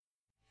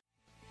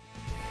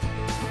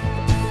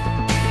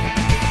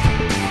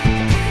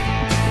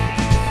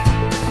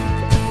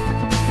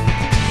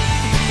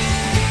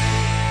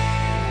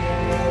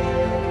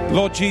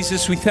Lord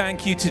Jesus, we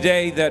thank you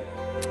today that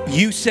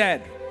you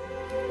said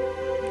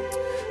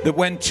that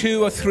when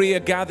 2 or 3 are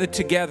gathered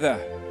together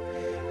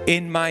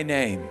in my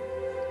name,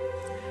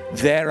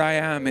 there I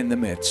am in the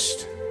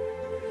midst.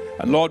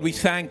 And Lord, we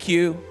thank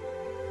you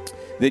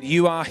that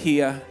you are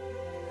here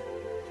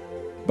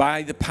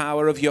by the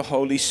power of your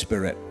Holy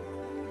Spirit.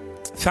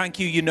 Thank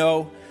you, you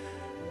know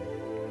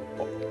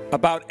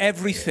about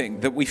everything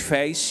that we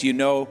face. You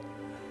know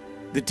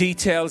the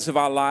details of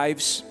our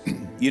lives.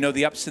 You know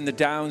the ups and the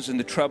downs and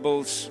the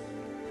troubles,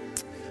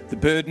 the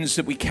burdens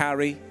that we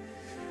carry.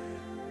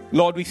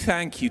 Lord, we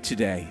thank you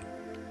today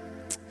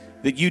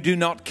that you do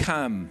not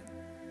come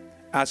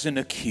as an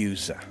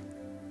accuser.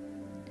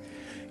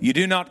 You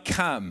do not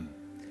come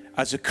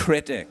as a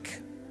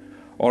critic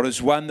or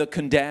as one that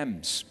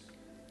condemns.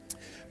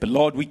 But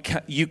Lord,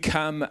 you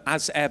come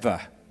as ever,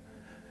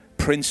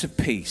 Prince of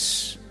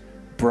Peace,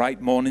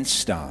 bright morning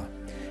star.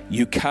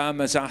 You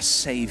come as our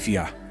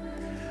Savior,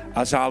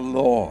 as our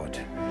Lord,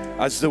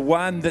 as the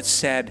one that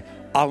said,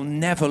 I'll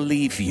never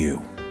leave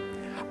you.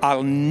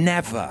 I'll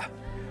never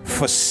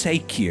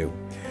forsake you.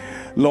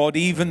 Lord,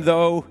 even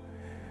though,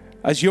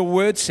 as your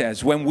word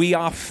says, when we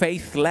are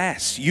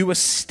faithless, you are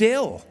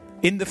still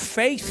in the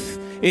faith,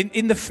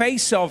 in the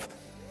face of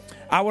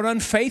our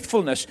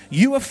unfaithfulness,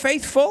 you are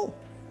faithful.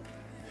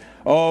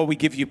 Oh, we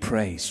give you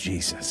praise,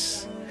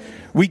 Jesus.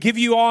 We give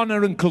you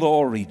honor and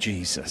glory,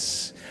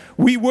 Jesus.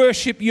 We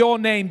worship your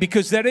name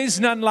because there is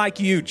none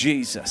like you,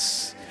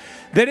 Jesus.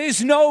 There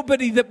is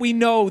nobody that we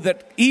know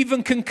that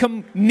even can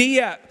come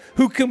near,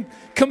 who can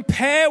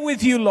compare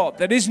with you, Lord.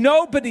 There is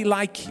nobody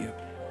like you.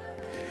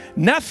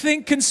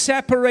 Nothing can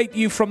separate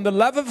you from the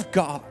love of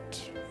God,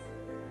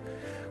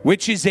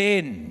 which is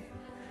in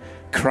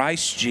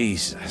Christ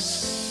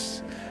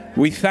Jesus.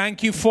 We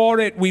thank you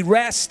for it. We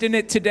rest in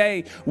it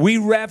today. We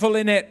revel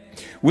in it.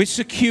 We're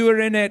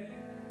secure in it.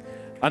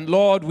 And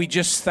Lord, we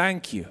just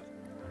thank you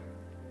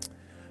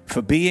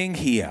for being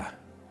here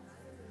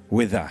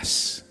with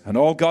us. And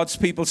all God's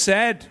people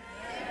said,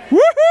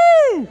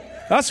 woohoo!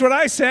 That's what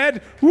I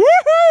said.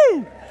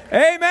 Woohoo!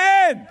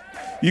 Amen.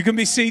 You can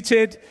be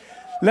seated.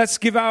 Let's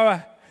give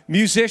our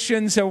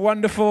musicians a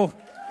wonderful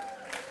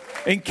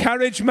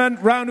encouragement,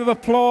 round of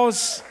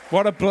applause.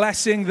 What a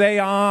blessing they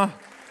are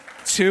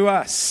to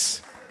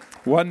us.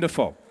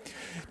 Wonderful.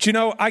 Do you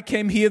know, I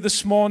came here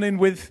this morning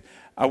with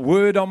a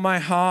word on my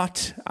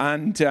heart,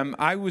 and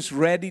I was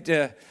ready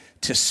to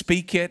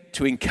speak it,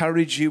 to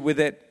encourage you with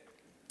it.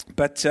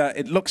 But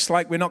it looks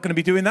like we're not going to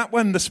be doing that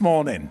one this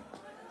morning.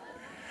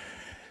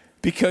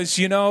 Because,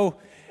 you know,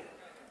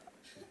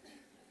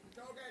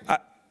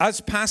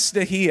 as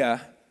pastor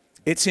here,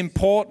 it's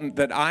important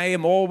that I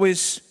am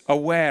always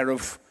aware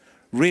of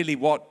really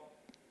what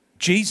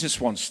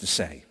Jesus wants to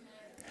say.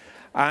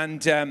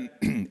 And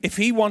if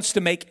he wants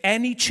to make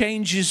any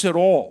changes at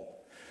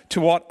all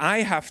to what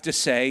I have to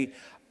say,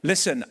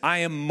 listen, I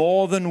am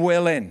more than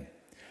willing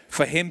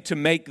for him to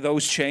make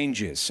those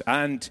changes.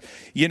 And,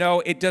 you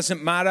know, it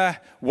doesn't matter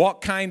what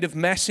kind of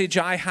message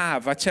I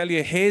have. I tell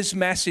you, his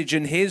message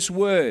and his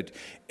word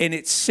in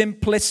its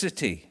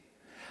simplicity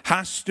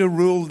has to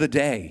rule the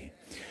day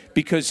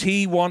because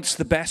he wants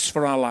the best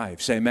for our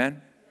lives.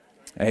 Amen?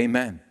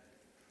 Amen.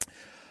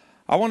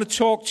 I want to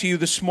talk to you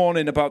this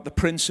morning about the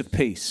Prince of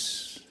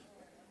Peace.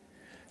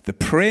 The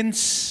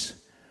Prince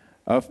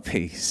of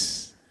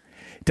Peace.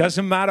 It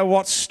doesn't matter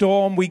what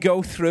storm we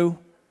go through.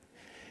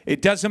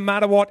 It doesn't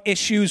matter what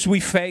issues we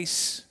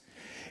face.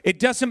 It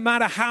doesn't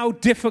matter how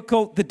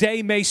difficult the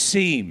day may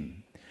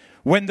seem.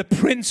 When the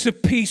Prince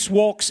of Peace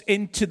walks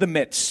into the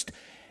midst,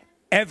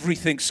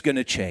 everything's going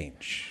to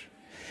change.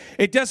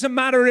 It doesn't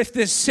matter if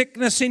there's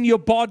sickness in your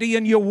body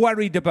and you're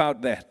worried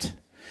about that.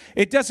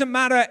 It doesn't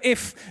matter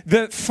if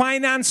the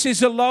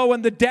finances are low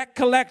and the debt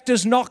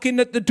collector's knocking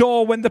at the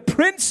door. When the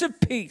Prince of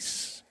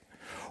Peace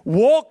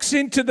walks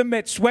into the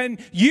midst, when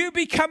you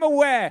become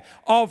aware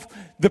of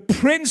the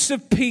Prince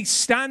of Peace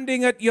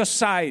standing at your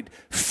side,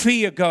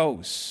 fear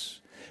goes.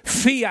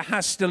 Fear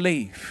has to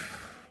leave.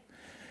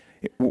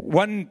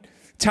 One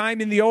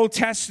time in the Old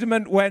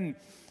Testament when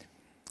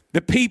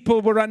the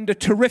people were under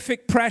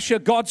terrific pressure,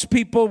 God's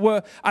people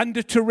were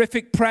under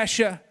terrific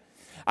pressure,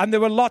 and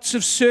there were lots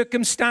of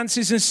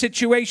circumstances and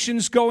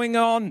situations going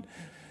on,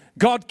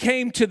 God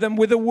came to them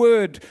with a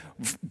word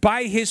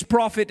by his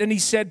prophet, and he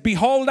said,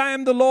 "Behold, I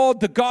am the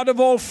Lord, the God of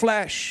all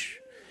flesh.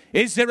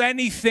 Is there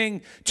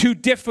anything too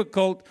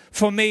difficult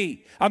for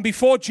me?" And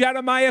before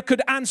Jeremiah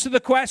could answer the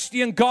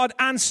question, God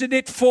answered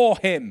it for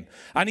him.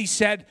 And he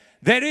said,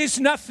 "There is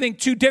nothing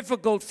too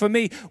difficult for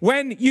me."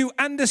 When you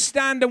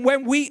understand and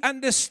when we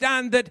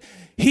understand that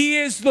he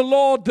is the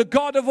Lord, the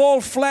God of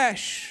all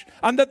flesh,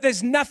 and that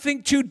there's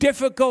nothing too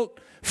difficult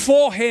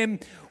for him,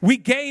 we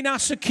gain our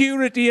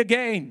security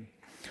again.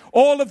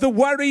 All of the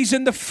worries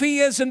and the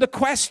fears and the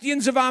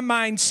questions of our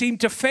mind seem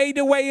to fade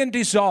away and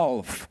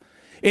dissolve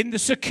in the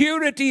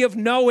security of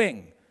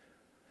knowing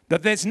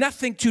that there's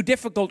nothing too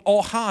difficult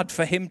or hard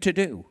for him to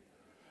do.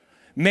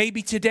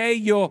 Maybe today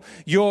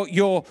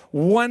you're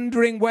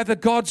wondering whether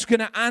God's going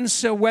to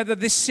answer, whether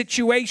this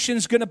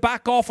situation's going to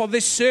back off, or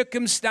this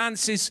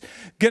circumstance is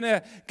going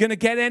to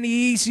get any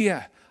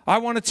easier. I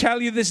want to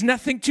tell you there's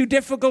nothing too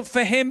difficult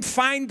for him.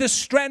 Find the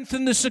strength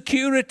and the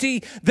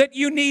security that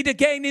you need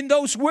again in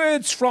those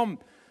words from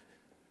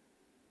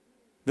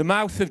the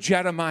mouth of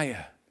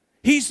Jeremiah.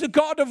 He's the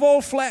God of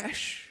all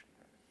flesh.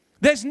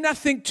 There's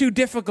nothing too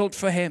difficult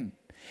for him.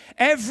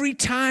 Every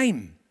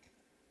time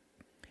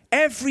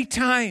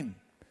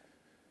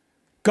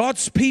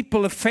God's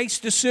people have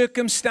faced a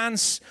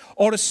circumstance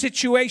or a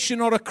situation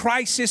or a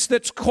crisis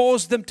that's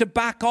caused them to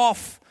back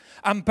off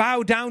and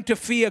bow down to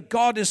fear,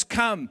 God has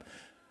come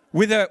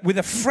with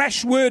a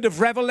fresh word of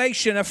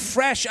revelation, a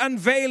fresh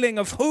unveiling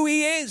of who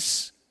he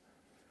is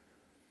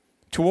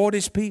toward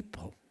his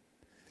people.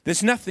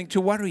 There's nothing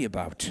to worry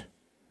about.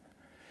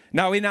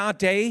 Now, in our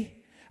day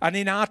and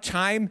in our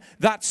time,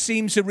 that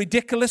seems a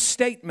ridiculous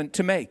statement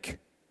to make.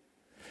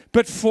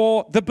 But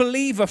for the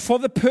believer, for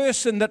the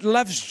person that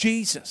loves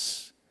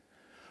Jesus,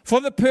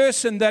 for the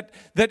person that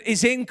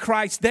is in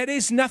Christ, there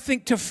is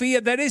nothing to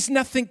fear. There is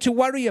nothing to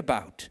worry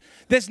about.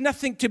 There's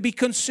nothing to be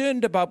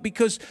concerned about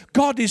because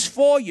God is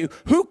for you.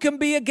 Who can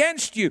be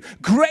against you?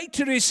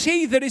 Greater is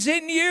he that is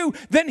in you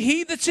than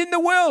he that's in the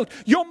world.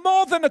 You're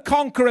more than a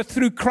conqueror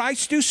through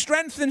Christ who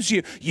strengthens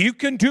you. You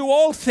can do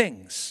all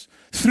things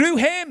through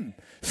him,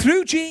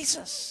 through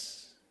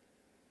Jesus.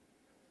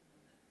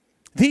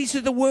 These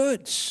are the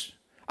words,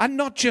 and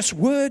not just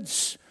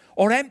words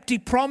or empty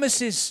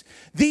promises.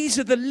 These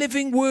are the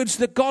living words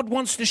that God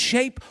wants to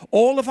shape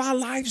all of our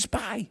lives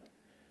by.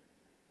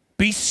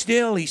 Be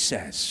still, he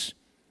says.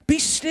 Be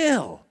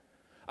still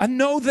and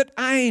know that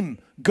I'm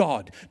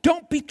God.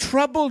 Don't be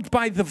troubled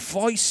by the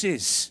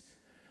voices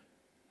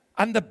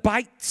and the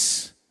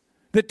bites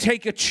that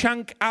take a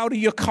chunk out of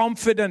your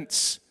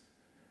confidence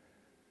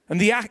and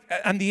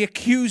the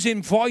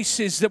accusing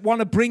voices that want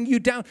to bring you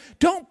down.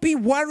 Don't be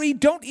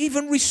worried. Don't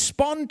even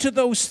respond to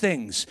those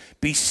things.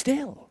 Be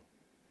still.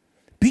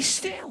 Be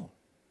still.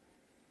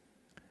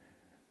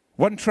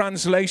 One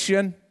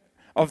translation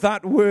of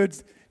that word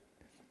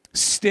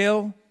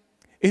still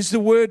is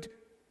the word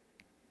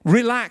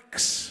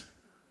relax.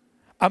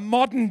 A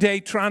modern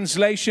day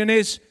translation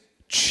is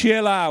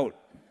chill out.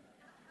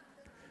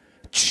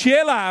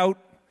 Chill out.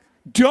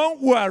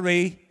 Don't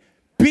worry.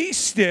 Be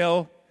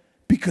still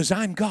because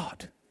I'm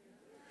God.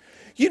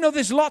 You know,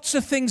 there's lots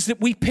of things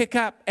that we pick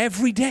up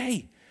every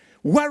day.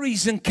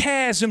 Worries and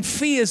cares and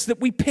fears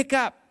that we pick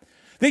up.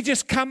 They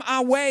just come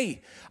our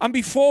way. And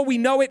before we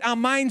know it, our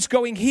mind's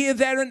going here,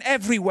 there, and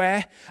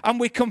everywhere. And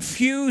we're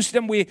confused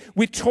and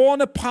we're torn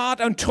apart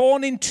and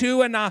torn in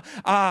two. And our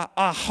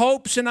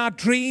hopes and our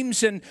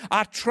dreams and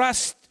our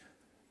trust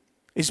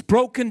is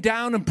broken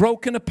down and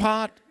broken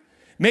apart.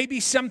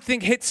 Maybe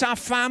something hits our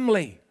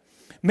family.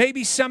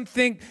 Maybe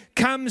something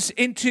comes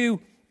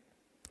into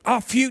our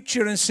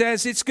future and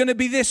says it's going to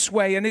be this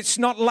way, and it's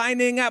not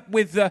lining up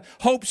with the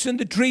hopes and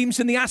the dreams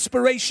and the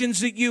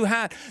aspirations that you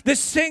had.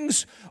 There's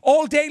things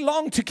all day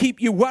long to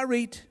keep you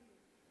worried.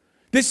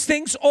 There's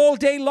things all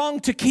day long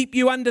to keep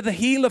you under the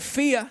heel of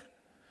fear.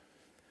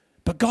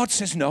 But God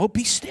says, no,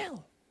 be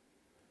still.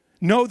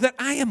 Know that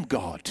I am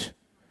God.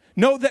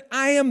 Know that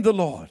I am the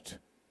Lord.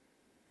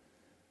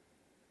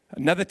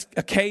 Another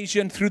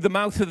occasion through the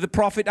mouth of the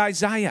prophet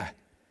Isaiah,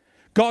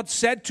 God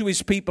said to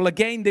his people,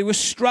 again, they were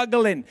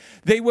struggling.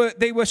 They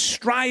were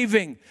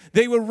striving.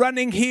 They were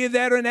running here,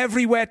 there, and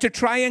everywhere to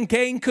try and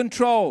gain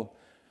control.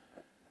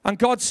 And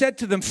God said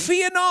to them,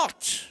 fear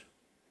not.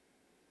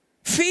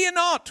 Fear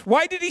not.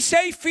 Why did he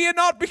say fear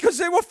not? Because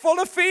they were full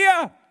of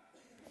fear.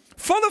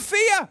 Full of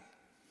fear.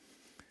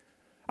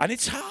 And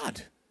it's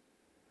hard.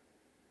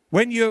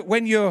 When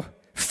you're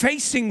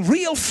facing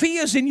real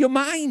fears in your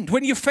mind,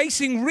 when you're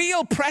facing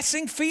real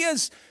pressing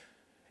fears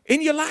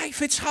in your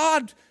life, it's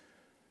hard.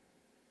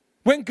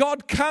 When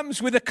God comes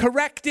with a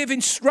corrective,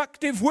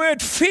 instructive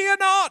word, fear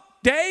not,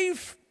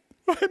 Dave,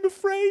 I'm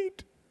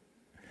afraid.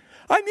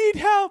 I need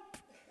help.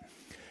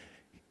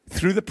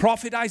 Through the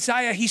prophet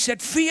Isaiah, he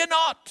said, fear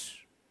not,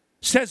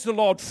 says the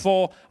Lord,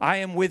 for I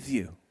am with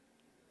you.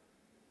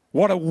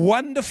 What a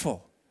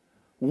wonderful,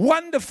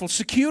 wonderful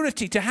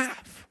security to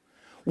have.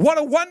 What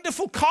a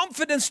wonderful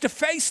confidence to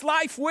face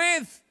life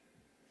with.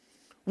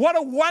 What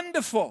a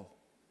wonderful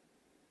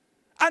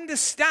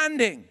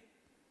understanding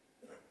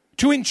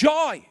to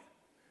enjoy.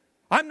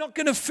 I'm not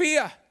going to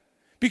fear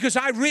because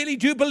I really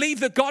do believe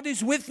that God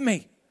is with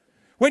me.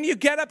 When you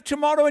get up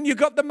tomorrow and you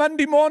got the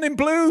Monday morning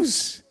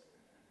blues,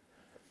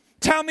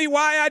 tell me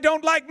why I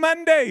don't like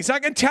Mondays. I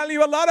can tell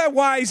you a lot of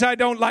whys I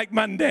don't like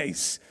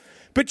Mondays.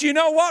 But you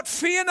know what?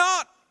 Fear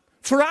not,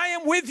 for I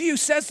am with you,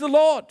 says the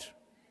Lord.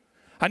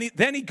 And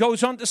then he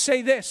goes on to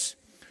say this.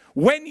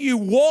 When you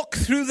walk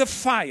through the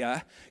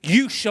fire,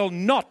 you shall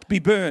not be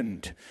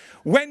burned.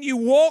 When you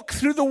walk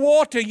through the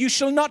water, you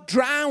shall not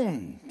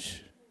drown.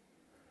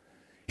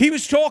 He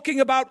was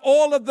talking about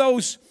all of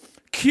those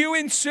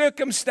queuing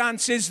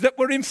circumstances that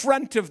were in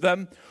front of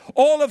them,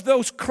 all of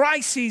those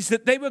crises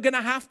that they were going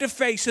to have to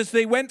face as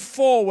they went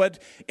forward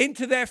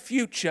into their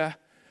future.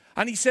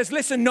 And he says,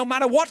 listen, no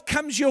matter what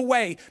comes your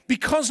way,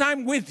 because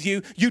I'm with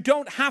you, you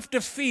don't have to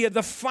fear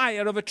the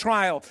fire of a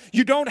trial.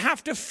 You don't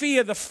have to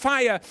fear the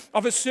fire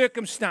of a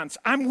circumstance.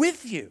 I'm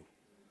with you.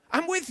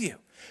 I'm with you.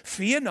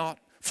 Fear not,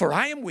 for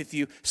I am with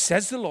you,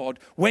 says the Lord.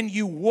 When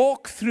you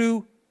walk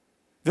through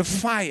the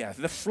fire,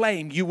 the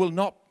flame, you will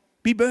not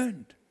be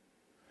burned.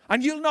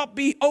 And you'll not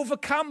be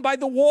overcome by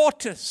the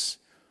waters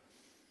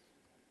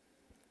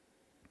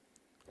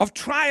of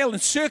trial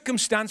and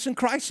circumstance and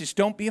crisis.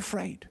 Don't be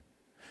afraid.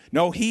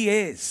 No, He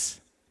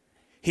is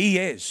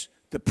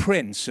the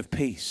Prince of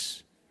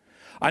Peace.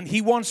 And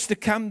He wants to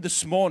come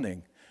this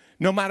morning,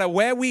 no matter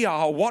where we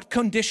are, what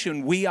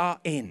condition we are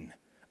in,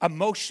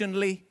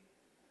 emotionally,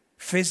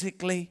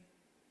 physically,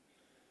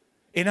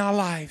 in our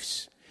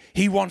lives.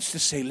 He wants to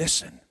say,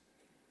 listen,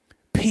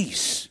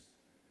 peace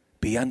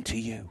be unto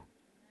you.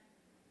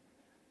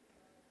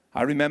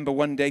 I remember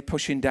one day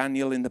pushing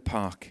Daniel in the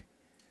park.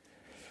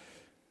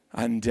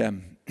 And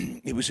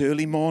it was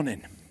early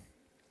morning.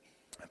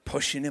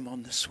 Pushing him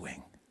on the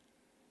swing.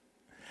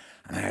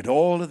 And I had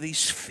all of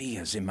these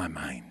fears in my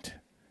mind.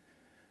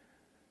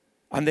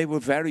 And they were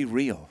very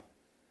real.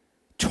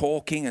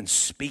 Talking and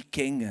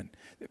speaking and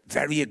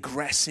very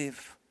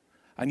aggressive.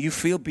 And you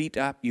feel beat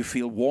up. You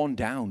feel worn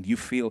down. You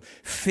feel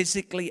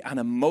physically and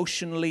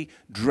emotionally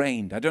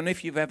drained. I don't know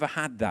if you've ever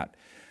had that.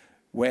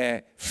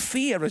 Where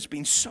fear has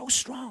been so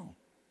strong.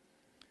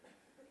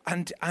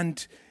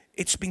 And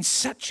it's been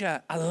such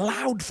a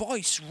loud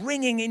voice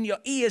ringing in your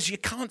ears. You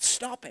can't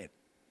stop it.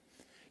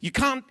 You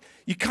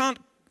can't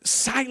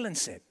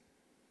silence it.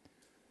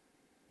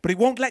 But it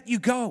won't let you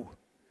go.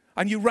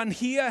 And you run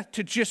here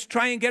to just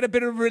try and get a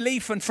bit of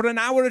relief. And for an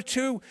hour or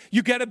two,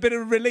 you get a bit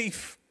of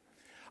relief.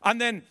 And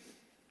then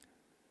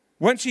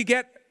once you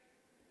get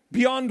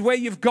beyond where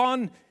you've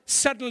gone,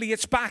 suddenly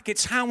it's back.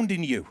 It's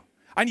hounding you.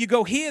 And you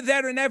go here,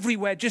 there, and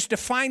everywhere just to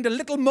find a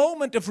little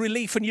moment of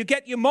relief. And you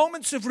get your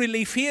moments of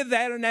relief here,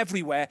 there, and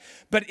everywhere.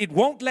 But it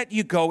won't let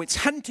you go. It's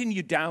hunting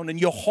you down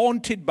and you're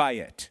haunted by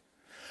it.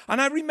 And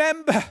I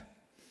remember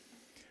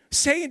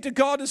saying to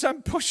God as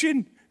I'm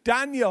pushing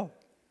Daniel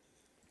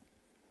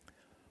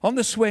on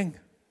the swing,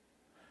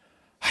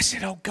 I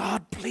said, oh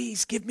God,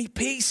 please give me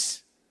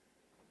peace.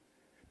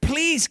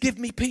 Please give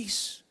me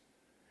peace.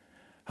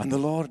 And the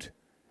Lord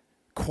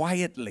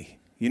quietly,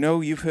 you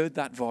know, you've heard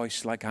that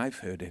voice like I've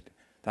heard it,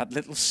 that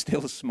little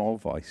still small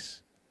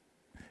voice.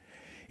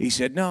 He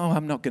said, no,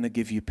 I'm not going to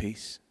give you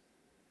peace.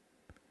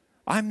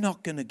 I'm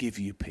not going to give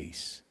you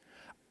peace.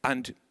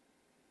 And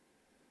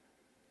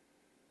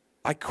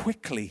I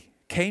quickly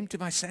came to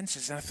my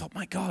senses and I thought,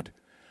 my God,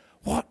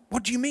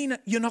 what do you mean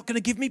you're not going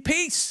to give me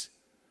peace?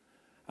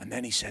 And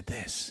then he said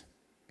this.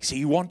 See,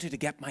 he wanted to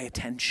get my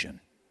attention.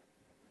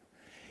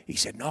 He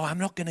said, no, I'm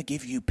not going to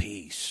give you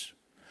peace.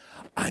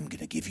 I'm going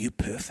to give you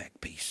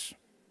perfect peace.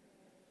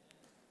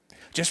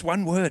 Just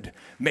one word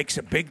makes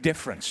a big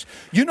difference.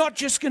 You're not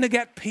just going to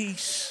get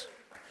peace.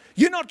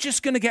 You're not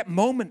just going to get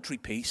momentary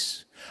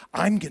peace.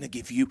 I'm going to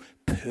give you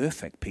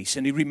perfect peace.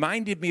 And he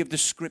reminded me of the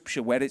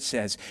scripture where it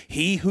says,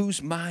 he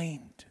whose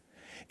mind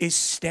is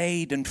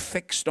stayed and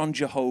fixed on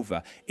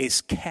Jehovah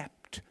is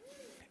kept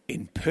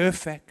in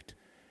perfect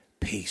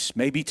peace.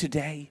 Maybe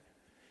today,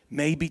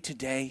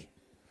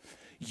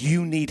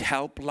 you need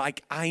help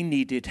like I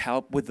needed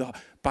help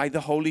by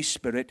the Holy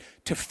Spirit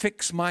to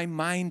fix my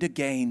mind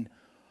again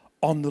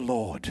on the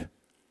Lord.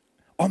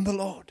 On the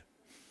Lord.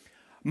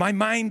 My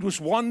mind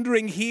was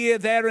wandering here,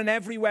 there, and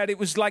everywhere. It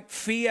was like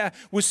fear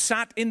was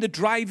sat in the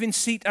driving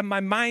seat and my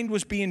mind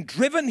was being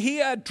driven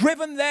here,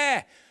 driven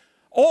there,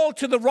 all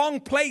to the wrong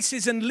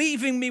places and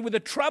leaving me with a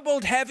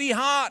troubled, heavy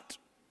heart.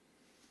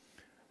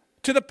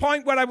 To the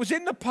point where I was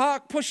in the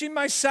park pushing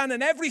my son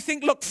and everything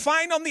looked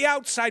fine on the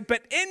outside,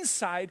 but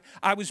inside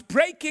I was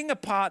breaking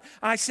apart.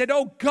 And I said,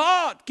 oh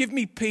God, give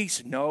me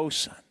peace. No,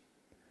 son.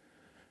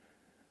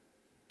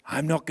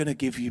 I'm not going to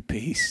give you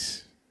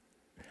peace.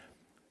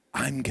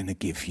 I'm going to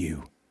give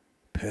you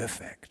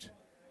perfect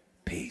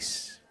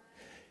peace.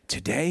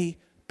 Today,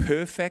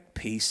 perfect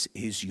peace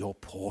is your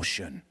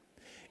portion.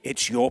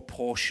 It's your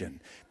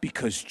portion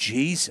because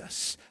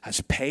Jesus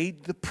has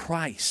paid the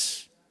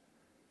price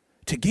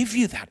to give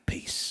you that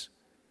peace.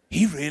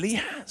 He really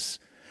has.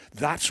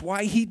 That's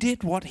why he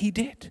did what he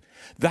did.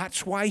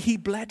 That's why he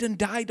bled and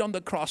died on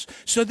the cross,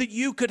 so that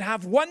you could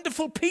have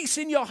wonderful peace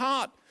in your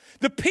heart.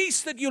 The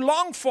peace that you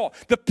long for,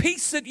 the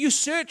peace that you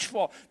search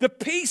for, the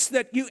peace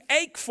that you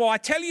ache for. I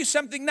tell you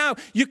something now,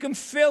 you can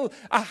fill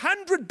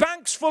 100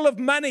 banks full of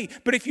money,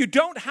 but if you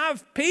don't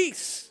have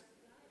peace,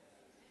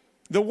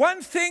 the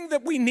one thing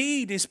that we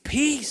need is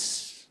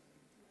peace.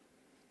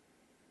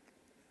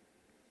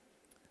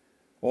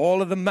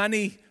 All of the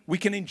money, we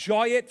can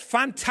enjoy it,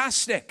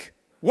 fantastic,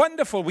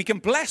 wonderful. We can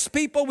bless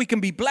people, we can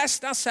be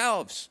blessed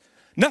ourselves.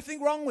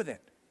 Nothing wrong with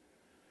it.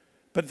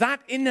 But that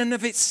in and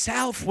of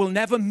itself will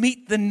never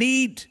meet the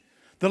need,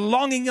 the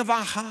longing of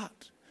our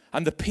heart,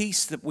 and the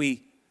peace that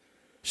we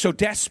so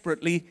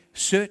desperately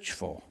search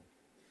for.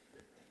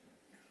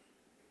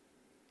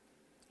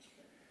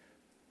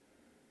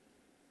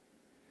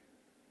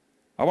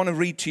 I want to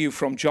read to you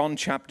from John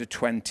chapter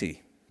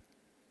 20.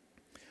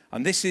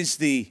 And this is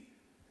the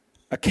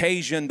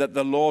occasion that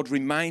the Lord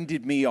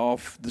reminded me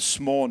of this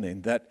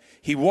morning, that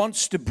he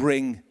wants to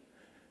bring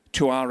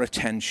to our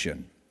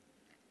attention.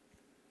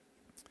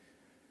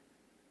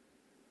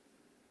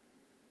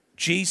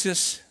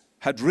 Jesus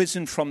had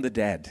risen from the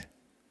dead.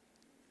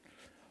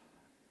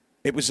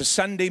 It was a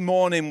Sunday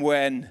morning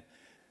when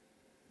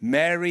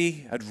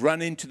Mary had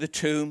run into the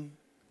tomb.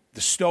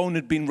 The stone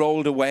had been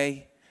rolled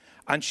away,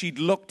 and she'd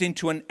looked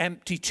into an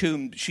empty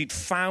tomb. She'd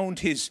found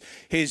his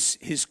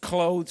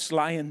clothes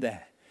lying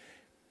there.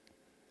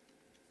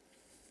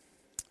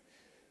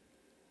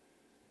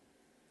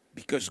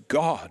 Because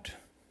God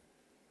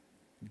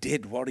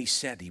did what he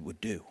said he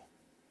would do.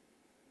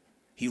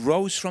 He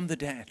rose from the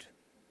dead.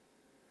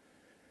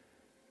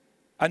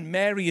 And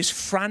Mary is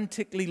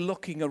frantically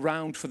looking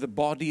around for the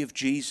body of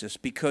Jesus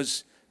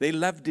because they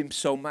loved him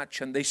so much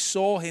and they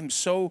saw him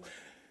so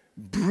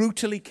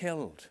brutally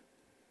killed.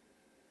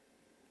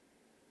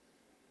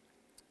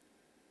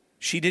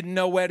 She didn't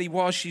know where he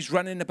was. She's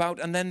running about,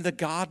 and then the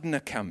gardener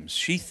comes.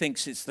 She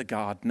thinks it's the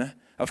gardener.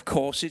 Of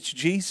course, it's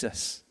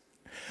Jesus.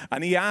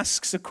 And he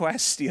asks a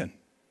question.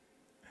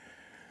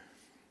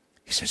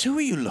 He says, "Who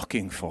are you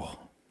looking for?"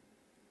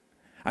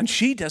 And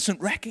she doesn't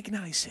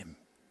recognize him.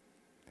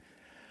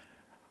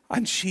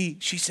 And she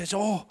says,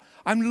 "Oh,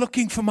 I'm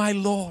looking for my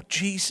Lord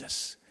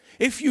Jesus.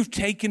 If you've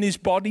taken his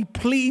body,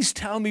 please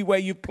tell me where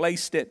you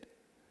placed it."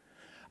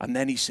 And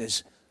then he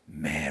says,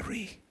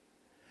 "Mary."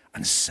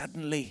 And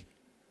suddenly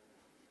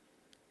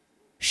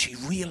she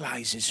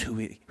realizes who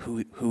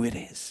it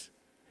is.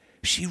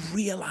 She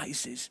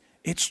realizes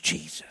it's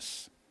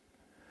Jesus.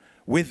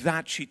 With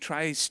that, she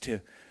tries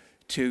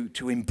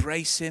to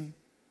embrace him.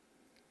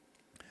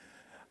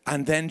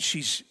 And then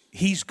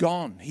he's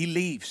gone. He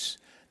leaves.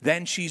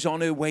 Then she's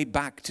on her way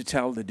back to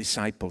tell the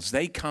disciples.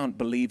 They can't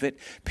believe it.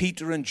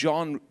 Peter and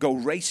John go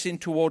racing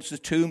towards the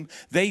tomb.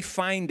 They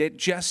find it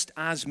just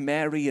as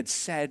Mary had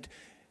said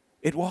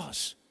it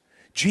was.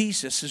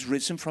 Jesus has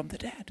risen from the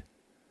dead.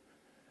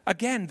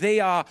 Again,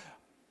 they are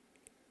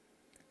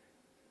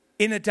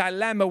in a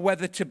dilemma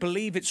whether to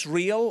believe it's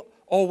real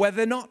or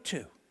whether not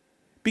to,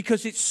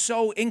 because it's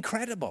so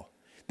incredible.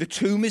 The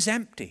tomb is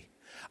empty.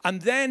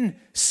 And then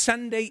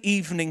Sunday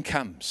evening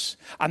comes.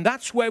 And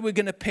that's where we're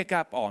going to pick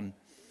up on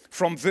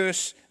from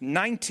verse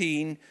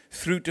 19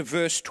 through to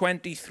verse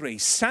 23.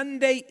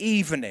 Sunday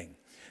evening,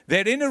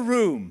 they're in a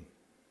room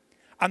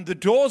and the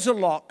doors are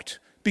locked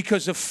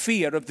because of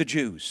fear of the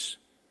Jews.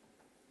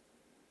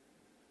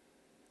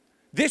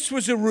 This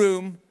was a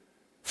room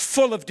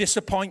full of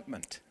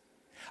disappointment.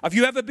 Have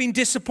you ever been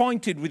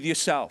disappointed with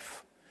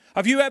yourself?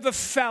 Have you ever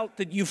felt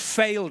that you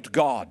failed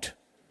God?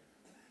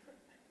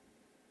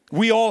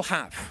 We all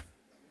have.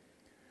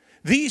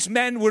 These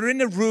men were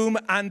in a room,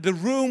 and the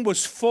room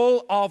was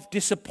full of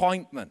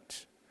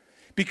disappointment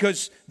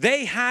because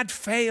they had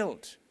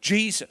failed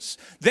Jesus.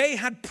 They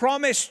had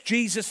promised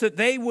Jesus that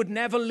they would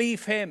never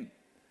leave him.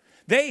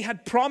 They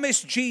had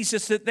promised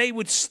Jesus that they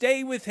would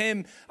stay with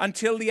him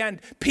until the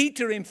end.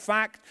 Peter, in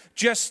fact,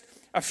 just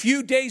a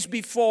few days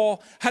before,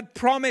 had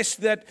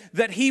promised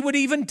that he would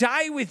even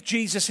die with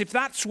Jesus if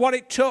that's what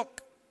it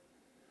took.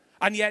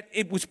 And yet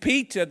it was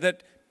Peter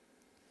that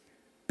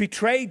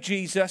betrayed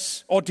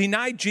Jesus, or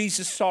denied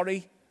Jesus,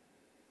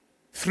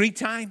 3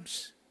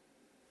 times.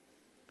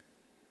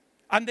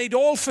 And they'd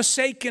all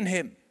forsaken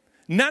him.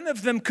 None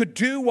of them could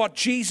do what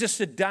Jesus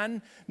had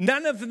done.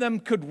 None of them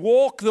could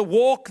walk the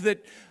walk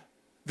that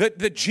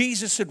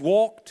Jesus had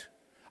walked.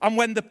 And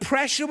when the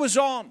pressure was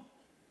on,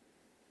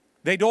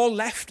 they'd all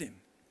left him.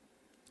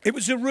 It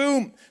was a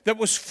room that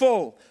was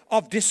full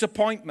of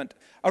disappointment,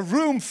 a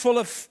room full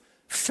of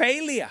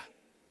failure,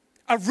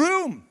 a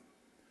room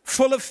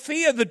full of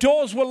fear. The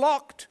doors were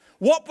locked.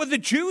 What were the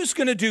Jews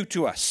going to do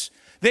to us?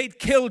 They'd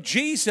killed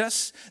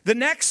Jesus. The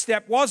next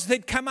step was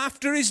they'd come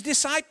after his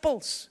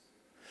disciples.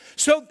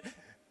 So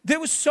there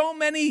were so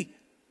many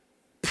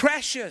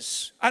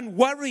pressures and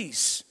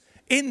worries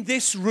in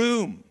this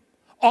room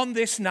on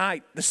this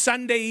night, the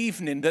Sunday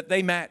evening that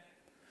they met.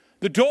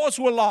 The doors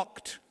were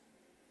locked.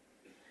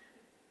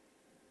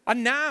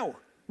 And now,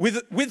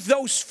 with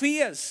those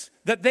fears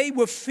that they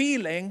were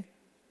feeling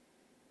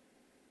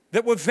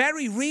that were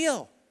very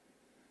real,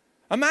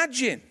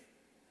 imagine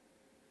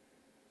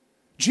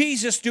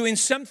Jesus doing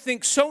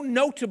something so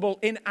notable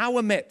in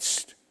our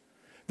midst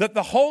that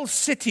the whole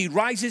city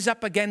rises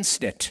up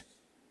against it.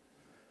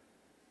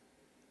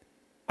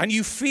 And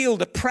you feel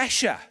the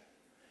pressure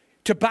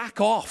to back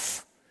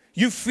off.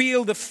 You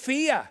feel the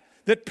fear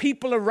that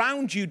people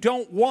around you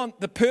don't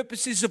want the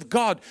purposes of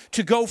God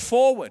to go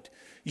forward.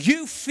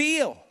 You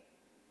feel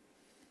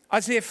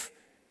as if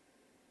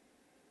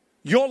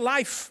your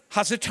life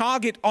has a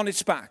target on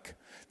its back.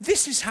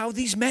 This is how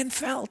these men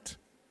felt.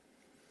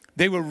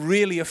 They were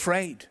really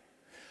afraid.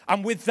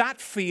 And with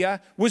that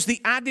fear was the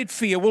added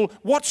fear, well,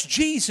 what's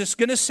Jesus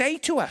going to say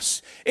to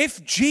us?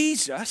 If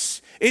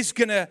Jesus is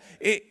going to,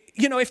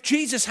 if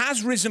Jesus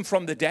has risen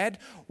from the dead,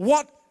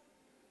 what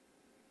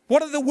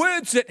are the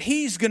words that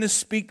he's going to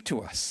speak to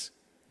us?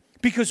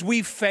 Because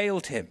we've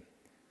failed him.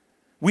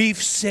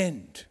 We've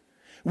sinned.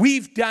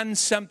 We've done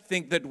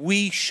something that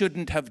we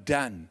shouldn't have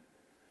done.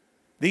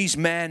 These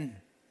men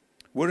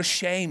were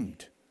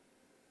ashamed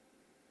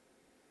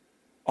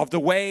of the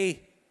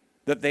way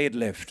that they had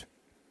lived.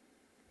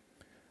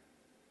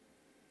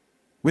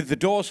 With the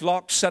doors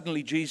locked,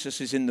 suddenly Jesus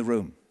is in the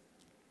room.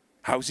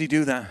 How does he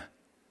do that?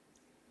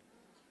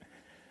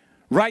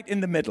 Right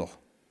in the middle.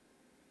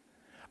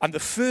 And the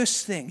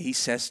first thing he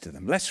says to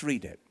them, let's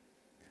read it.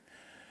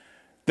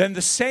 Then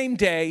the same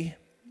day,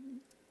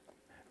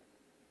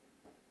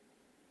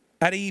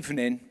 at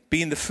evening,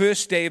 being the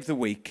first day of the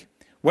week,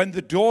 when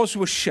the doors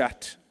were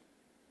shut,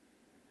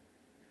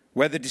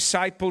 where the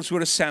disciples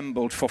were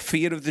assembled for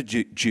fear of the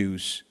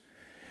Jews,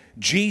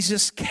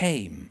 Jesus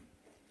came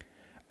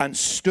and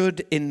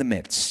stood in the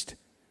midst,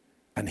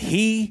 and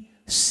he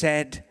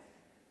said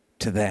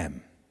to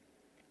them,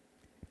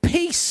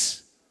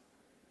 "Peace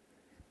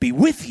be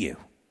with you."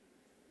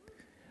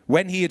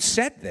 When he had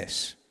said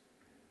this,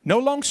 no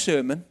long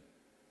sermon,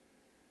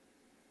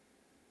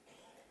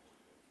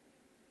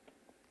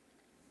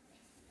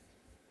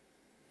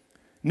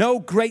 no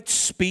great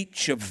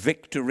speech of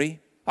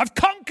victory. I've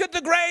conquered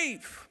the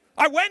grave.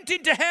 I went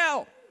into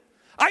hell.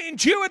 I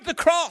endured the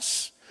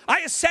cross. I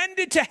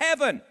ascended to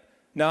heaven.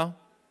 No.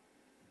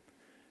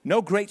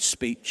 No great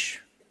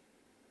speech.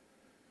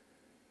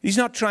 He's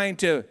not trying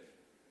to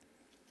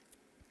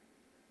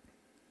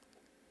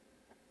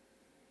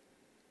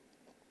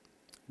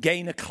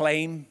gain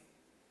acclaim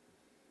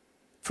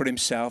for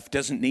himself.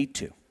 Doesn't need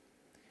to.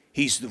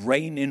 He's the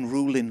reigning,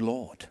 ruling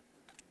Lord.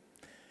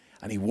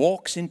 And he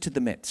walks into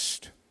the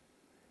midst.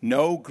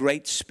 No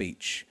great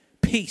speech.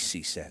 Peace,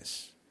 he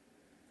says,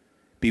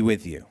 be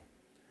with you.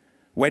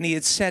 When he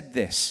had said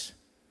this,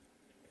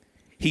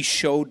 he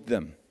showed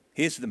them.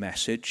 Here's the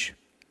message.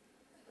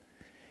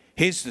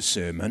 Here's the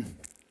sermon.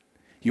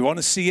 You want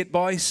to see it,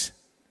 boys?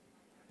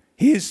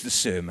 Here's the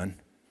sermon.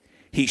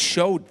 He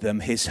showed them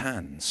his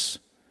hands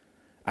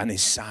and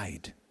his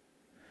side.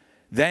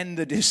 Then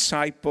the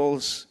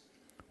disciples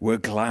were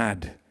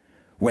glad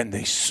when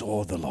they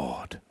saw the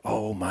Lord.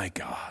 Oh my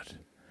God.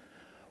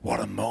 What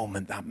a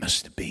moment that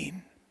must have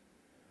been.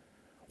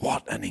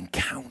 What an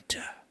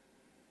encounter.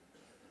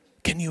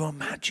 Can you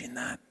imagine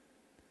that?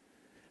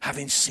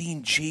 Having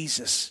seen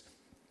Jesus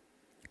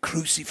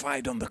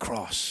crucified on the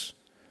cross,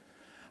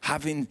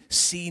 having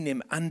seen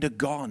him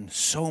undergone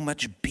so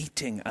much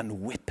beating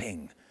and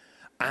whipping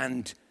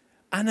and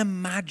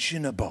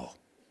unimaginable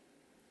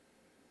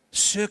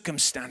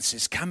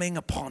circumstances coming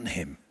upon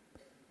him,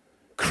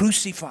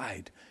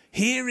 crucified,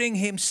 hearing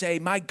him say,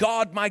 my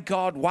God,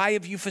 why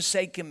have you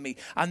forsaken me?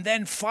 And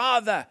then,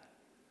 Father,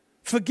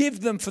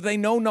 forgive them, for they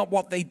know not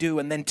what they do.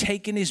 And then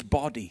taking his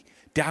body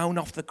down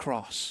off the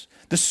cross,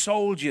 the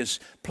soldiers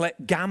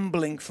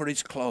gambling for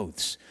his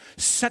clothes.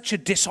 Such a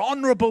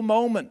dishonorable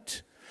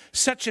moment,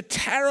 such a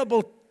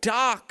terrible,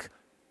 dark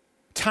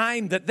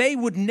time that they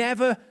would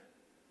never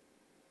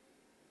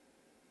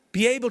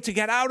be able to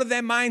get out of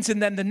their minds.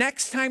 And then the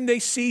next time they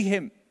see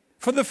him,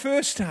 for the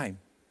first time,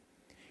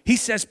 he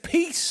says,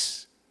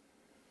 peace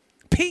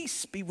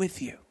be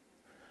with you.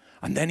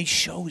 And then he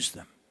shows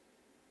them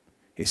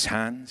his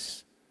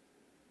hands,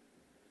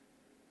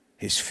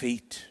 his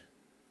feet,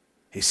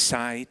 his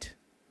side.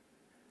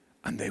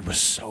 And they were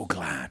so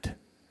glad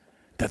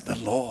that the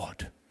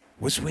Lord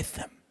was with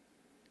them.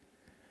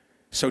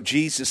 So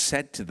Jesus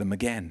said to them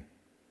again,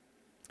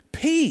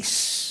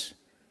 peace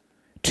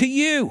to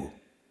you.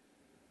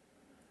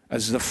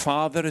 As the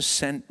Father has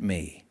sent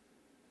me,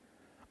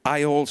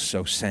 I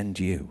also send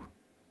you.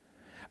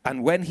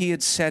 And when he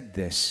had said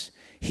this,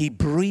 he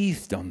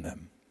breathed on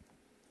them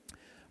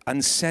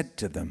and said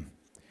to them,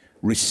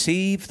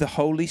 receive the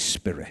Holy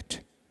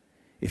Spirit.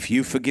 If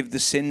you forgive the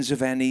sins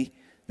of any,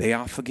 they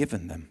are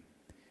forgiven them.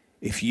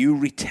 If you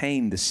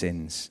retain the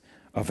sins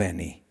of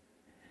any,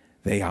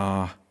 they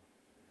are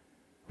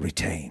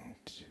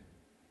retained.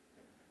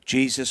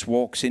 Jesus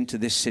walks into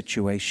this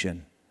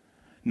situation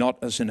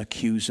not as an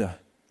accuser,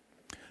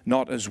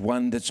 not as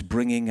one that's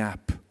bringing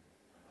up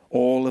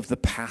all of the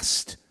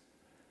past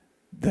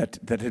that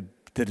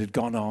had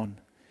gone on.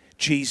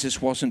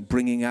 Jesus wasn't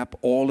bringing up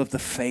all of the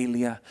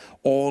failure,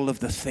 all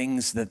of the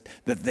things that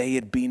they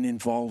had been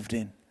involved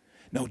in.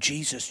 No,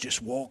 Jesus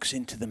just walks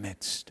into the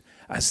midst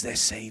as their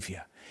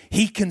Savior.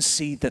 He can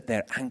see that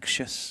they're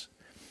anxious.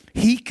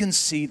 He can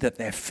see that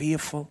they're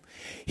fearful.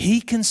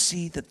 He can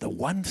see that the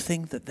one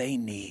thing that they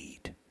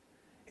need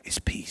is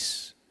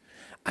peace.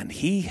 And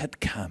he had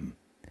come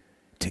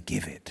to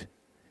give it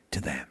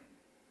to them.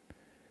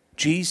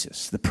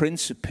 Jesus, the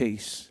Prince of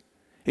Peace,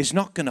 is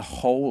not going to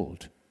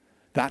hold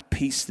that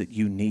peace that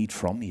you need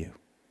from you.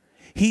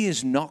 He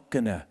is not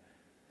going to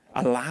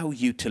allow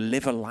you to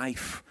live a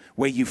life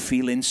where you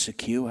feel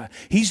insecure.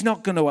 He's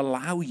not going to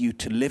allow you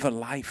to live a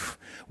life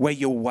where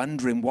you're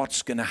wondering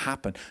what's going to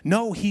happen.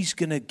 No, he's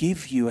going to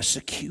give you a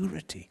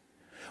security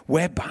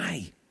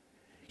whereby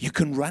you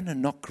can run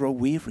and not grow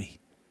weary.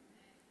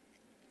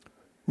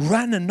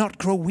 Run and not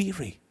grow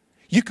weary.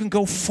 You can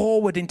go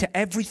forward into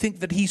everything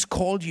that he's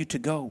called you to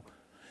go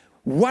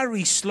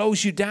Worry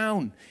slows you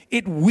down.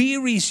 It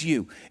wearies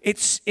you.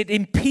 It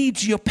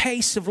impedes your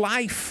pace of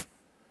life.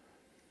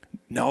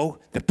 No,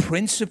 the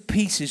Prince of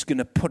Peace is going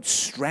to put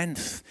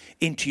strength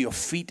into your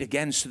feet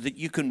again so that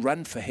you can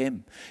run for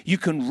him. You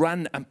can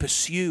run and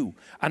pursue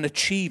and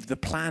achieve the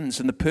plans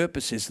and the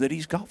purposes that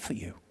he's got for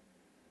you.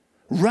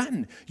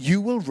 Run. You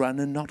will run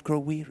and not grow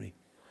weary.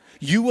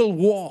 You will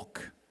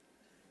walk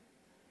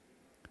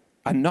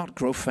and not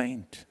grow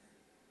faint.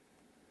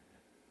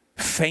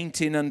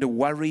 Fainting under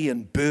worry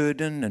and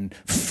burden and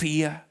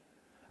fear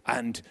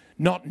and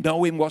not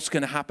knowing what's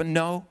going to happen.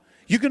 No,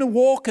 you're going to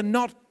walk and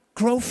not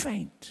grow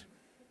faint.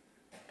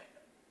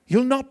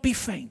 You'll not be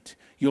faint.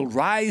 You'll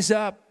rise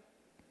up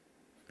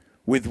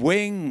with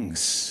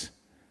wings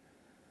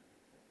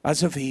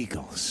as of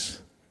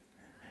eagles.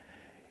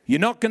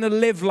 You're not going to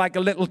live like a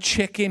little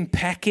chicken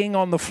pecking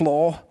on the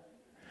floor,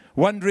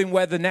 wondering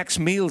where the next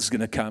meal's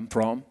going to come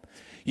from.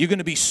 You're going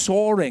to be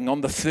soaring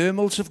on the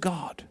thermals of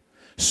God,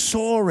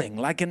 soaring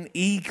like an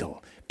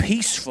eagle,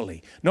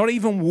 peacefully, not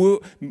even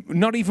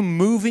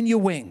moving your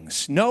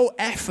wings, no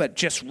effort,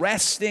 just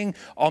resting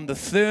on the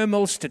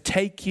thermals to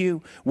take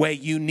you where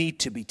you need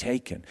to be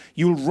taken.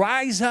 You'll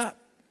rise up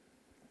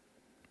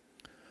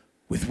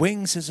with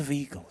wings as of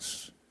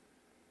eagles,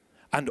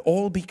 and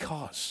all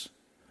because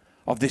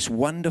of this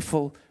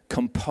wonderful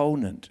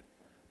component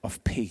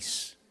of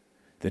peace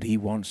that he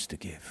wants to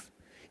give.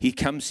 He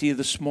comes here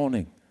this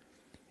morning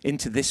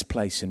into this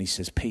place and he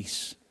says,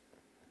 peace,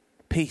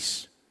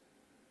 peace.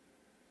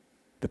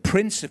 The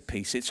Prince of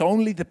Peace. It's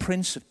only the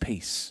Prince of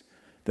Peace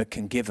that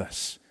can give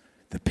us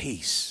the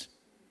peace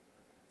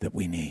that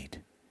we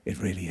need. It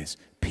really is.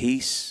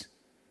 Peace.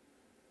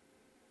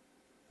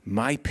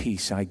 My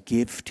peace I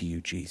give to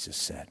you, Jesus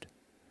said.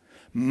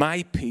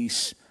 My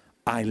peace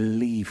I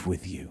leave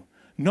with you.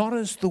 Not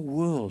as the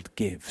world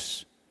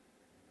gives,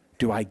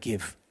 do I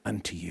give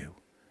unto you.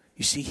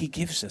 You see, he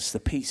gives us the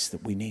peace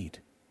that we need.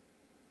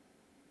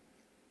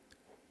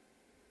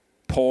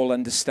 Paul,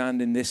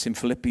 understanding this in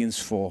Philippians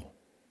 4,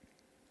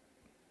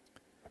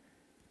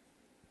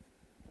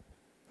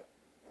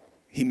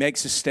 he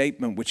makes a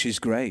statement which is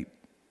great.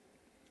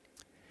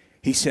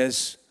 He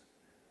says,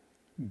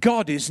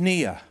 God is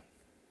near.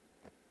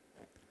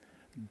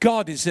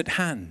 God is at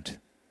hand.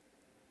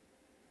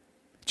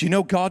 Do you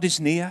know God is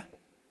near?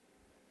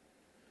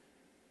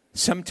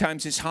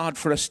 Sometimes it's hard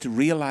for us to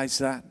realize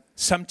that.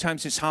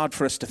 Sometimes it's hard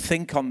for us to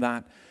think on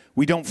that.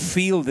 We don't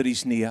feel that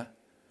he's near.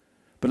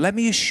 But let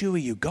me assure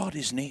you, God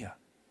is near.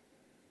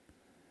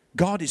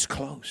 God is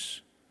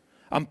close.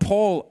 And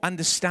Paul,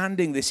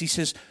 understanding this, he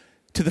says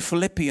to the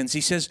Philippians,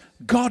 he says,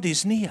 God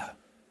is near.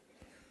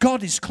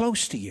 God is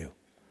close to you.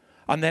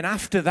 And then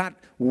after that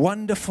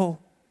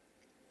wonderful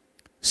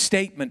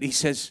statement, he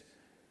says,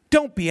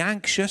 don't be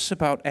anxious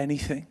about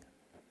anything,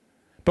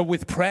 but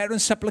with prayer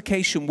and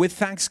supplication, with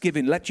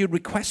thanksgiving, let your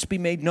requests be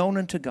made known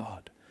unto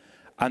God.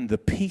 And the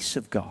peace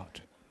of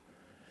God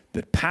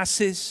that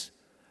passes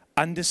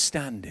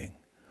understanding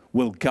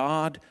will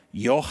guard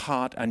your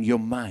heart and your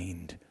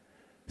mind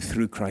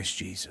through Christ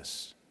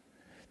Jesus.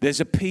 There's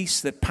a peace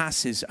that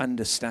passes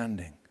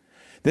understanding.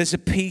 There's a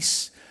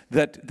peace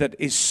that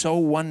is so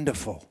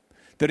wonderful,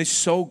 that is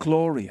so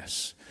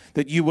glorious,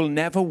 that you will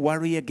never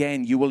worry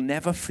again. You will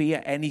never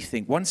fear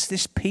anything. Once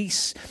this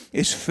peace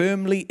is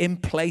firmly in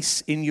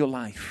place in your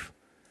life,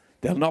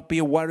 there'll not be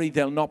a worry,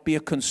 there'll not be a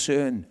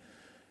concern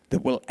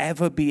that will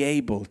ever be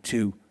able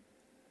to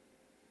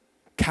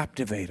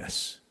captivate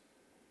us.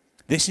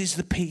 This is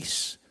the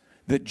peace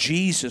that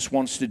Jesus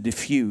wants to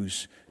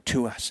diffuse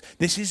to us.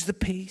 This is the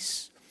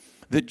peace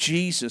that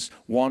Jesus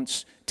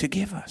wants to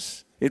give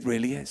us. It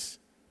really is.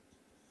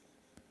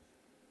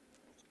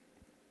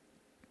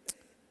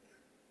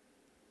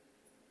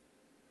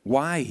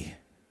 Why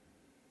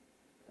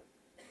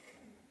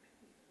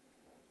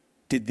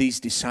did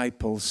these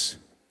disciples,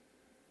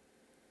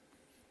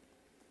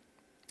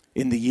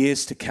 in the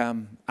years to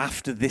come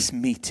after this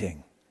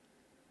meeting,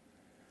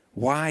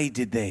 why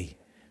did they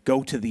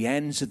go to the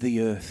ends of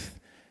the earth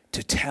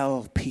to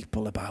tell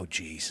people about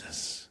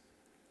Jesus?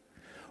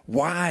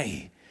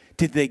 Why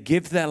did they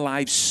give their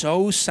lives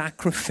so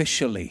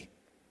sacrificially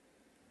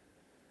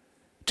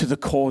to the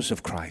cause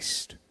of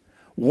Christ?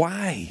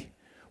 Why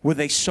were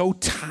they so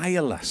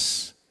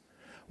tireless?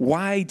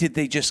 Why did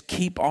they just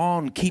keep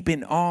on,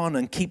 keeping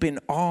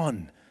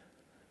on,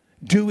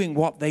 doing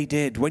what they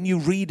did? When you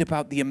read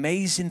about the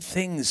amazing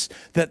things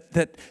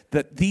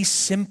that these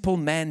simple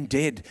men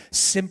did,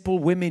 simple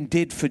women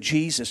did for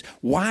Jesus,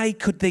 why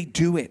could they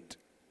do it?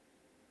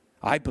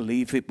 I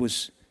believe it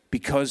was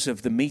because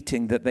of the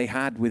meeting that they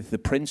had with the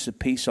Prince of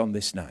Peace on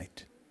this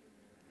night.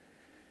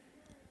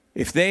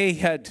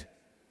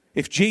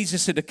 If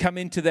Jesus had come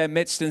into their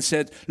midst and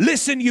said,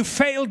 listen, you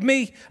failed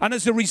me, and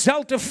as a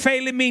result of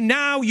failing me,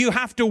 now you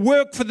have to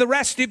work for the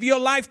rest of your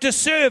life to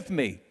serve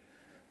me.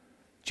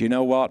 Do you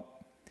know what?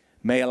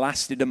 May have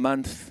lasted a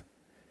month,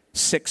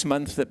 6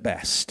 months at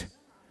best,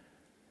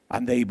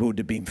 and they would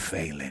have been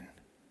failing.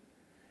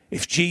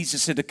 If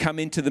Jesus had come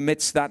into the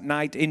midst that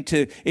night,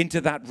 into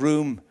that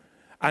room,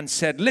 and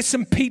said,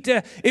 listen,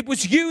 Peter, it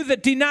was you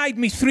that denied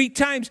me 3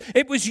 times.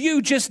 It was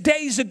you just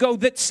days ago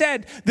that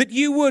said that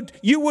you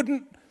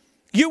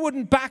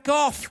wouldn't back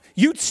off.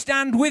 You'd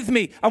stand with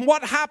me. And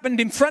what happened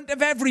in front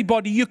of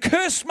everybody? You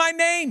cursed my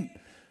name.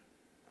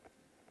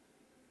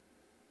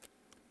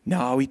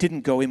 No, he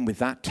didn't go in with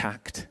that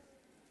tact.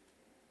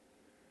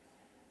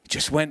 He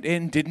just went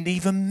in, didn't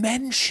even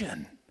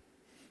mention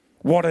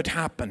what had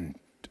happened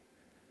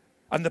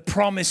and the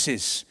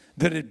promises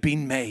that had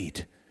been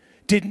made.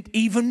 Didn't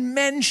even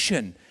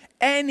mention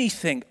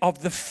anything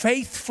of the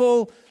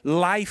faithful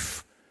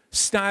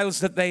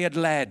lifestyles that they had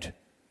led.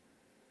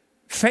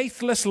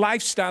 Faithless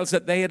lifestyles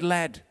that they had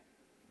led.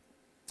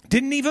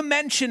 Didn't even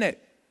mention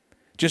it.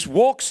 Just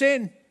walks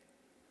in.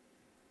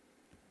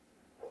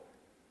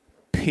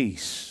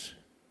 Peace.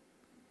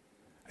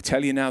 I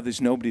tell you now,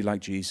 there's nobody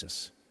like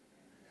Jesus.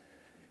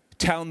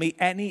 Tell me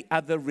any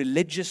other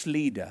religious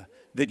leader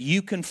that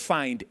you can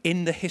find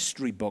in the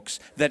history books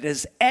that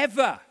has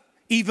ever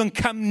even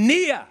come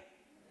near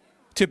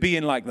to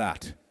being like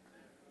that.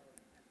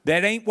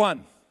 There ain't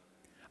one.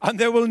 And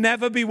there will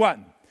never be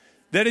one.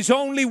 There is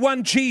only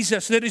one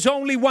Jesus. There is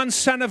only one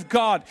Son of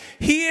God.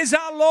 He is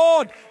our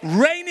Lord,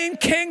 reigning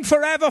King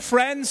forever,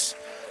 friends.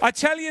 I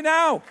tell you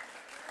now,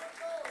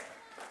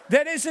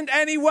 there isn't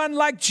anyone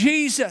like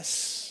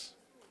Jesus.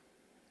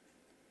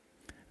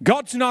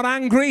 God's not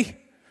angry.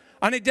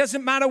 And it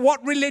doesn't matter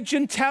what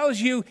religion tells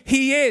you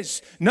he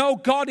is. No,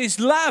 God is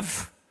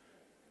love.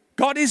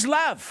 God is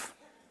love.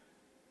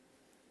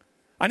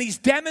 And he's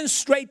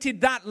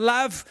demonstrated that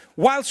love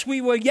whilst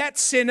we were yet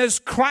sinners.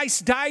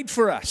 Christ died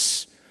for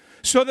us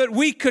so that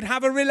we could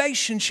have a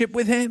relationship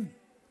with him.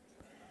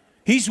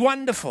 He's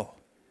wonderful,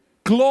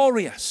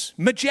 glorious,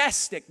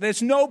 majestic.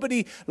 There's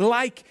nobody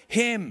like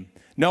him.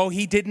 No,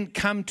 he didn't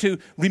come to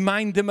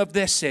remind them of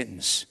their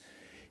sins.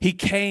 He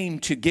came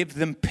to give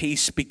them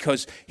peace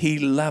because he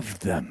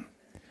loved them.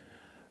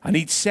 And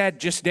he'd said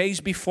just days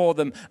before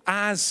them,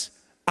 as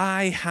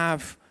I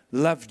have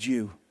loved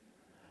you,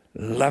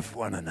 love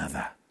one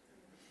another.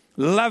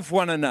 Love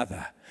one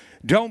another.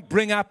 Don't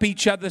bring up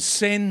each other's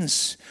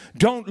sins.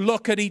 Don't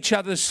look at each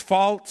other's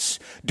faults.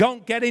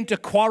 Don't get into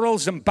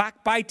quarrels and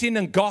backbiting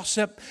and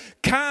gossip.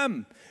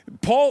 Come.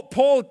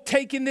 Paul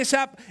taking this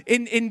up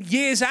in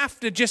years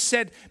after just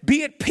said,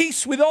 be at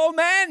peace with all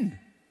men.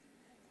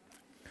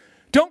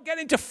 Don't get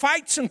into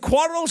fights and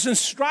quarrels and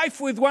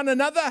strife with one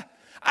another.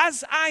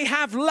 As I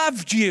have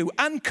loved you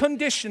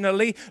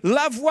unconditionally,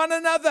 love one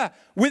another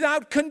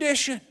without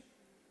condition.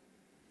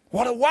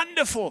 What a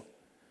wonderful,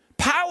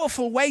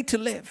 powerful way to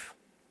live.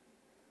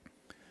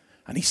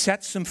 And he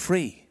sets them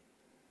free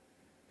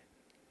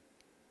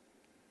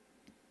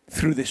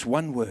through this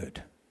one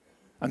word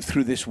and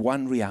through this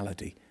one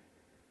reality.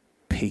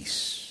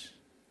 Peace.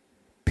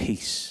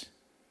 Peace.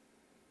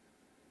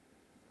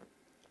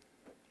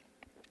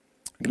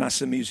 I'm going to ask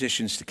the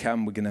musicians to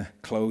come. We're going to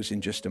close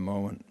in just a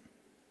moment.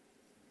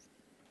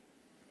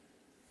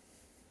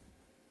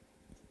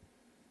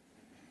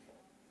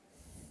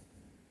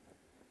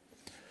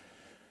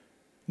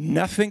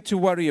 Nothing to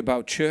worry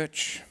about,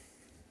 church.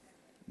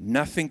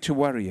 Nothing to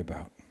worry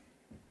about.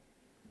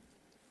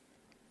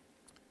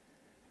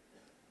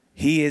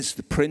 He is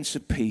the Prince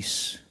of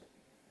Peace.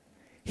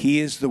 He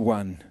is the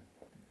one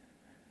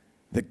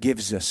that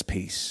gives us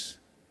peace.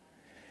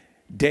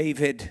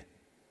 David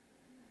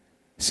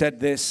said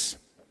this,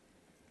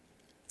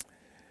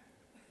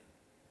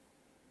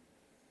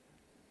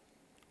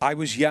 I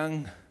was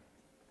young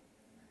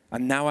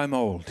and now I'm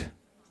old,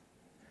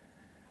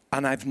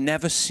 and I've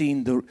never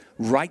seen the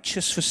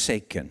righteous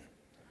forsaken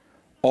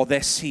or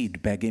their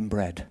seed begging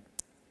bread.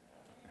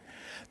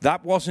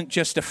 That wasn't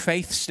just a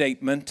faith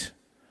statement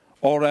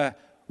or a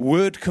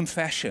word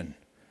confession.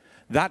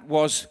 That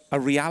was a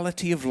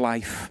reality of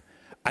life,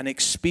 an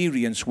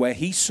experience where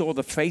he saw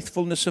the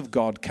faithfulness of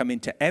God come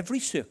into every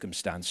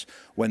circumstance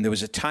when there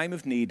was a time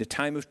of need, a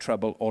time of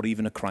trouble, or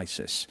even a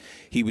crisis.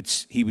 He would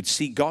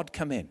see God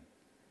come in.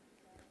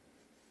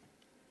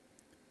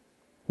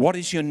 What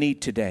is your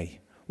need today?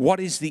 What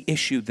is the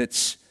issue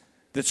that's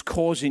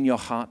causing your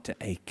heart to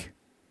ache?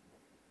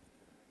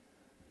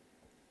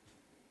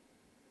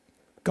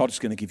 God's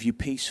going to give you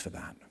peace for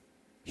that.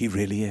 He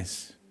really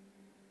is.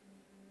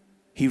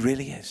 He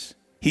really is.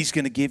 He's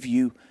going to give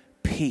you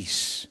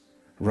peace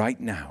right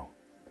now.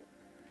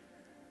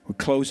 We'll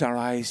close our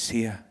eyes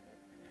here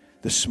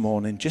this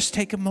morning. Just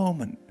take a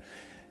moment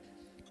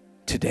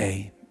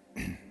today.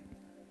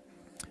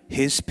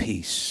 His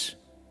peace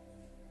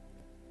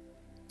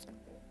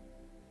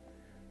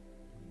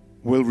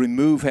will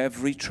remove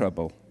every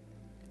trouble.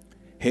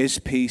 His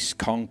peace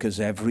conquers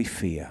every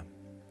fear.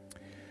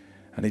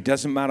 And it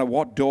doesn't matter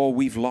what door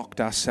we've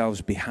locked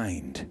ourselves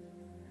behind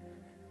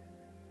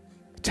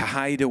to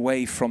hide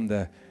away from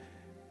the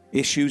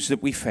issues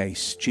that we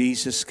face.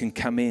 Jesus can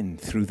come in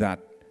through that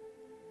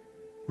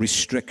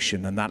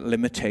restriction and that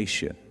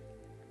limitation.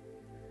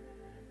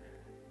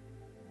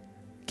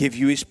 Give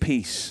you his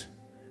peace.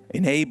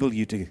 Enable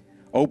you to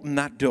open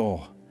that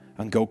door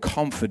and go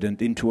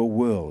confident into a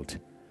world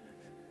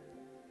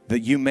that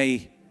you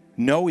may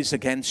know is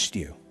against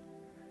you,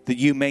 that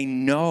you may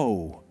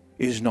know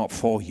is not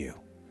for you.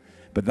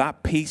 But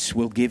that peace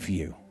will give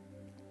you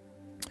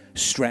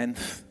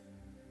strength,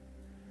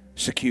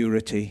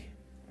 security,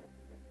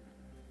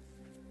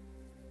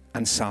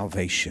 and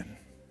salvation.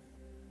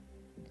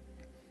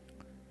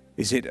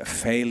 Is it a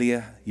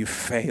failure? You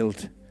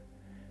failed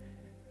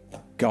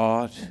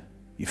God.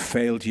 You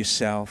failed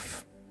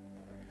yourself.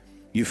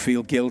 You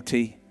feel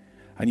guilty.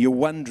 And you're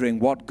wondering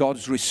what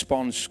God's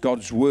response,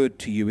 God's word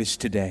to you is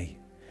today.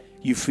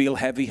 You feel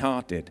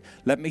heavy-hearted.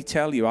 Let me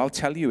tell you, I'll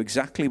tell you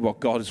exactly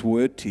what God's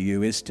word to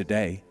you is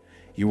today.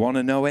 You want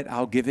to know it?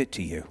 I'll give it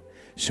to you.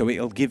 So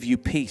it'll give you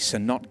peace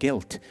and not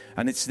guilt.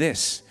 And it's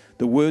this,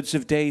 the words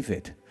of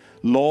David.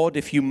 Lord,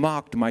 if you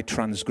marked my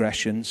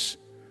transgressions,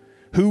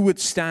 who would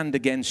stand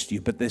against you?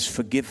 But there's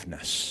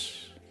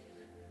forgiveness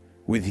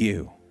with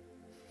you.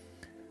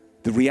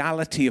 The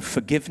reality of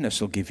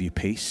forgiveness will give you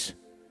peace.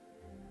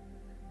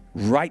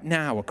 Right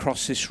now,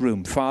 across this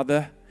room,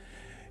 Father,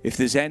 if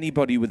there's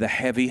anybody with a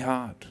heavy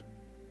heart,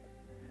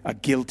 a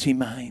guilty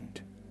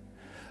mind,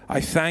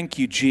 I thank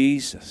you,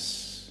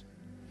 Jesus.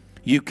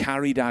 You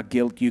carried our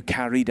guilt, you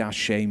carried our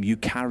shame, you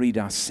carried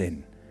our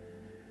sin.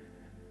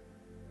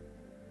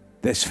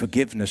 There's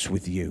forgiveness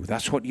with you.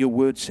 That's what your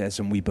word says,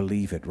 and we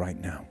believe it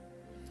right now.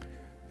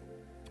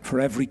 For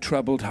every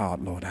troubled heart,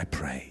 Lord, I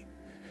pray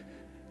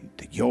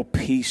that your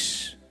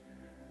peace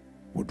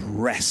would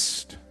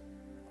rest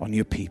on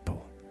your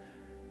people.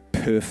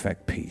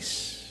 Perfect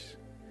peace.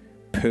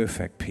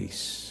 Perfect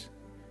peace.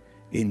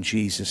 In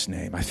Jesus'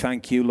 name. I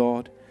thank you,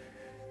 Lord,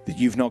 that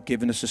you've not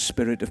given us a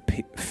spirit of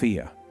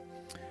fear,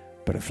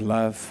 but of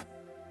love,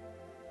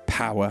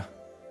 power,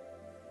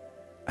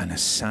 and a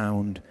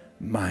sound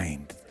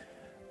mind.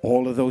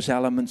 All of those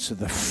elements are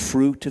the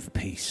fruit of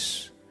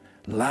peace.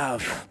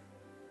 Love,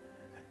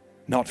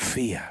 not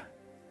fear,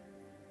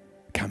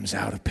 comes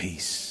out of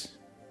peace.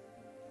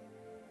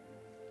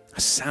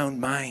 A sound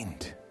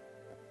mind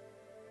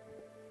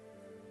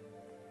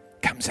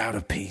comes out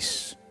of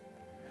peace.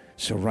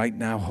 So right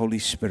now, Holy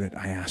Spirit,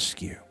 I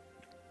ask you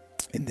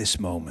in this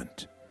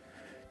moment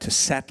to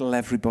settle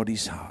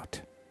everybody's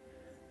heart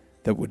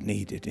that would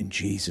need it in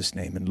Jesus'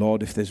 name. And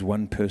Lord, if there's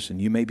one person,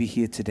 you may be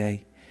here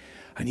today,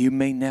 and you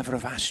may never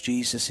have asked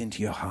Jesus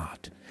into your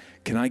heart.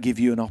 Can I give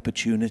you an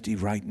opportunity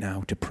right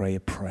now to pray a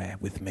prayer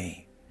with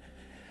me?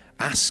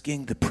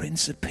 Asking the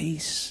Prince of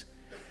Peace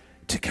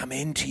to come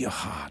into your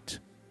heart.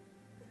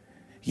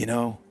 You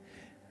know,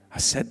 I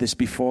said this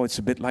before, it's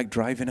a bit like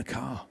driving a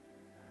car.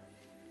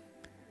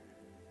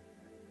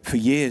 For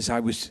years I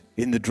was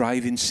in the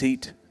driving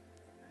seat.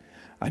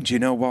 And you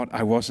know what?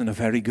 I wasn't a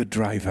very good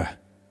driver.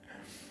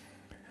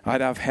 I'd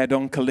have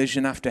head-on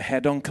collision after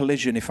head-on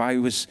collision if I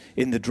was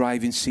in the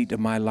driving seat of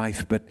my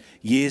life. But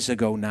years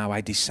ago now, I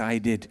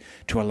decided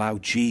to allow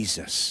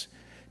Jesus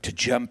to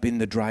jump in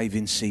the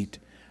driving seat.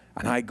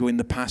 And I go in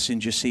the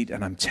passenger seat.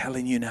 And I'm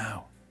telling you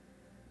now,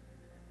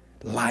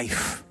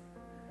 life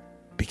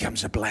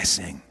becomes a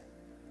blessing.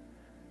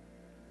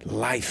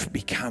 Life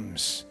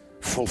becomes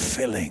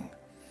fulfilling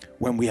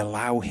when we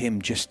allow him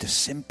just to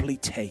simply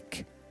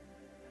take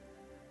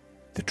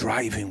the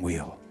driving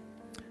wheel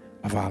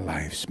of our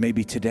lives.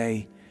 Maybe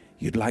today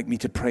you'd like me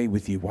to pray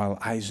with you while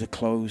eyes are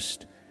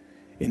closed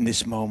in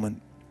this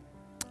moment.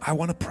 I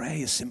want to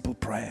pray a simple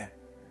prayer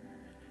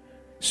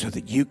so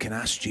that you can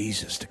ask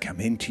Jesus to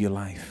come into your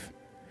life.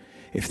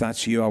 If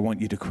that's you, I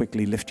want you to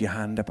quickly lift your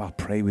hand up. I'll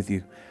pray with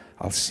you.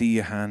 I'll see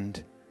your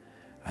hand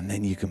and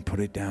then you can put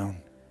it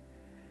down.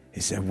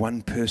 Is there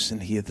one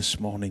person here this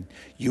morning?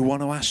 You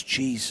want to ask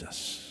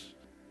Jesus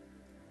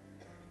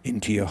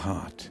into your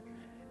heart?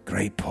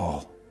 Great,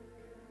 Paul.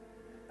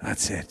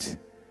 That's it.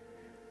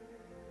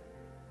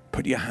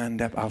 Put your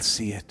hand up. I'll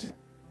see it.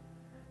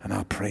 And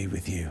I'll pray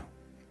with you.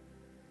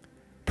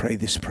 Pray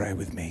this prayer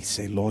with me.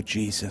 Say, Lord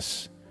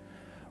Jesus,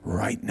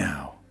 right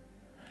now,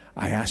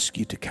 I ask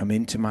you to come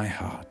into my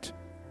heart.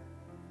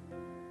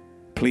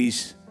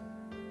 Please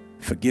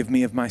forgive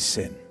me of my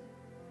sin.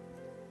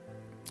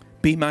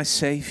 Be my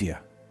Savior.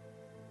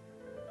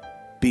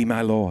 Be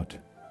my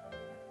Lord.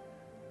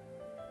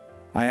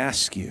 I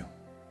ask you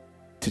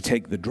to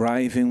take the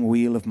driving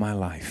wheel of my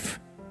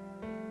life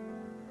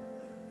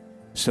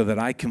so that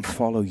I can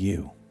follow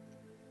you.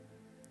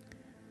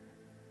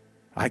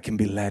 I can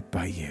be led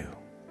by you.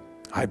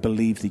 I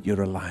believe that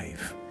you're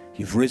alive.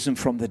 You've risen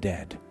from the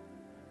dead.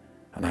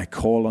 And I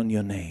call on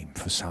your name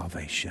for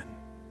salvation.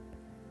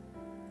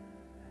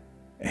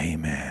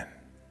 Amen.